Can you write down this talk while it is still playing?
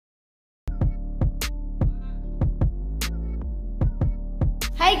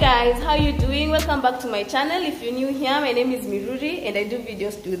Hi guys, how you doing? Welcome back to my channel. If you're new here, my name is Miruri and I do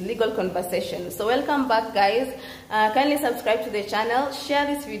videos with legal conversations. So welcome back guys. Kindly subscribe to the channel, share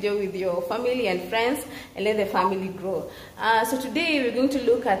this video with your family and friends and let the family grow. So today we're going to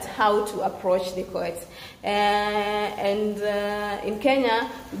look at how to approach the court. In Kenya,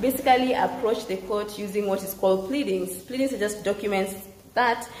 we basically approach the court using what is called pleadings. Pleadings are just documents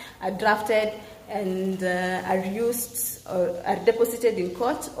that are drafted and are used or are deposited in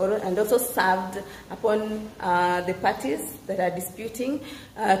court and also served upon the parties that are disputing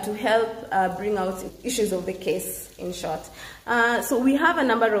to help bring out issues of the case, in short. So we have a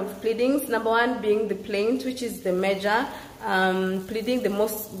number of pleadings. Number one being the plaint, which is the major pleading,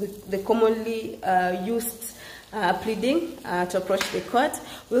 the commonly used pleading to approach the court.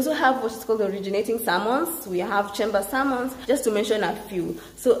 We also have what's called the originating summons. We have chamber summons, just to mention a few.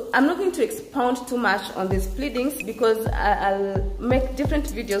 So I'm not going to expound too much on these pleadings because I'll make different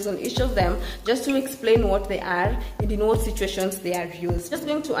videos on each of them just to explain what they are and in what situations they are used. Just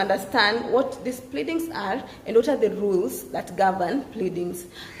going to understand what these pleadings are and what are the rules that govern pleadings.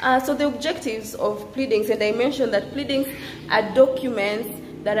 So the objectives of pleadings, and I mentioned that pleadings are documents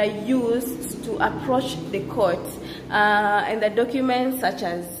that are used to approach the court, and the documents such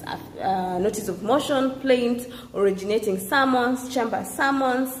as notice of motion, plaint, originating summons, chamber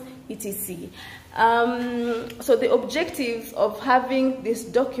summons, etc. So the objectives of having this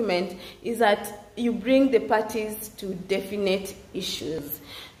document is that you bring the parties to definite issues.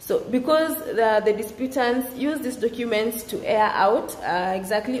 So because the disputants use these documents to air out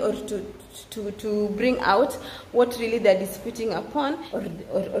exactly, or to bring out what really they're disputing upon or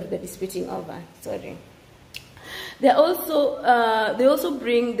they're disputing over. Sorry. They also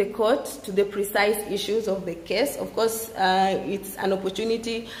bring the court to the precise issues of the case. Of course, it's an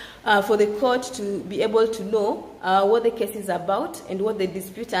opportunity for the court to be able to know what the case is about and what the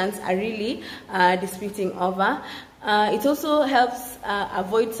disputants are really disputing over. It also helps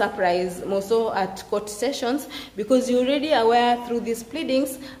avoid surprise, more so at court sessions, because you're already aware through these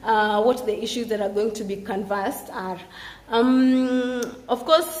pleadings what the issues that are going to be canvassed are. Of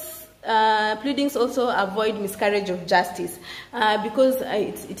course, pleadings also avoid miscarriage of justice because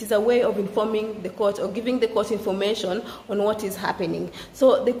it is a way of informing the court or giving the court information on what is happening.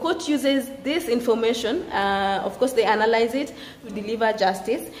 So the court uses this information, of course they analyze it to deliver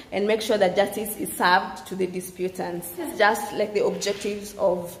justice and make sure that justice is served to the disputants. This is just like the objectives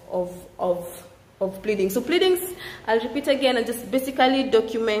of pleadings. So pleadings, I'll repeat again, are just basically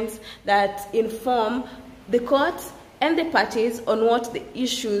documents that inform the court and the parties on what the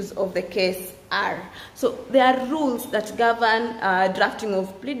issues of the case are. So there are rules that govern drafting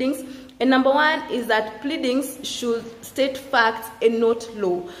of pleadings. And number one is that pleadings should state facts and not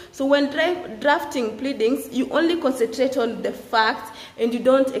law. So when drafting pleadings, you only concentrate on the facts and you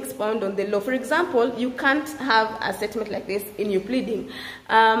don't expound on the law. For example, you can't have a statement like this in your pleading,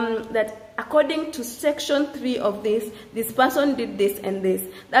 that according to section 3 of this person did this and this.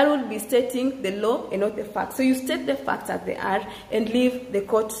 That would be stating the law and not the facts. So you state the facts as they are and leave the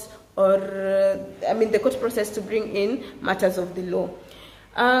court or the court process to bring in matters of the law.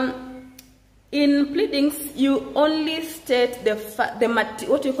 In pleadings, you only state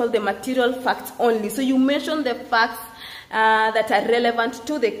what you call the material facts only. So you mention the facts that are relevant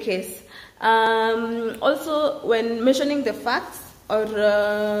to the case. Also, when mentioning the facts or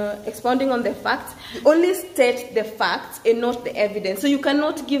expounding on the facts, you only state the facts and not the evidence. So you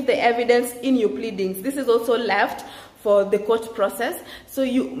cannot give the evidence in your pleadings. This is also left for the court process. So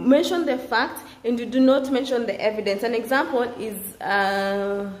you mention the facts and you do not mention the evidence. An example is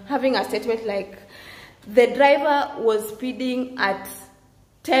having a statement like, the driver was speeding at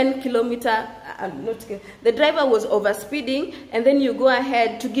 10 kilometers, the driver was over speeding, and then you go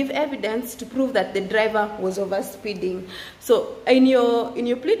ahead to give evidence to prove that the driver was over speeding. So in your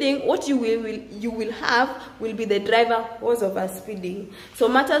pleading, what you will have will be the driver was over speeding. So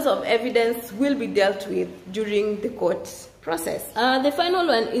matters of evidence will be dealt with during the court process. The final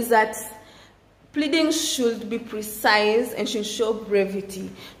one is that pleadings should be precise and should show brevity.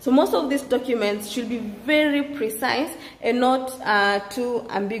 So most of these documents should be very precise and not too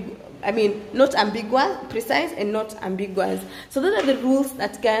ambiguous. Not ambiguous, precise and not ambiguous. So those are the rules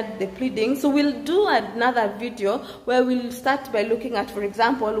that guide the pleading. So we'll do another video where we'll start by looking at, for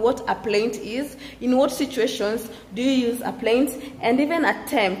example, what a plaint is, in what situations do you use a plaint, and even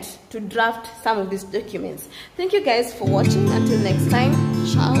attempt to draft some of these documents. Thank you guys for watching. Until next time,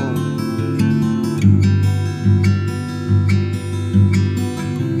 ciao.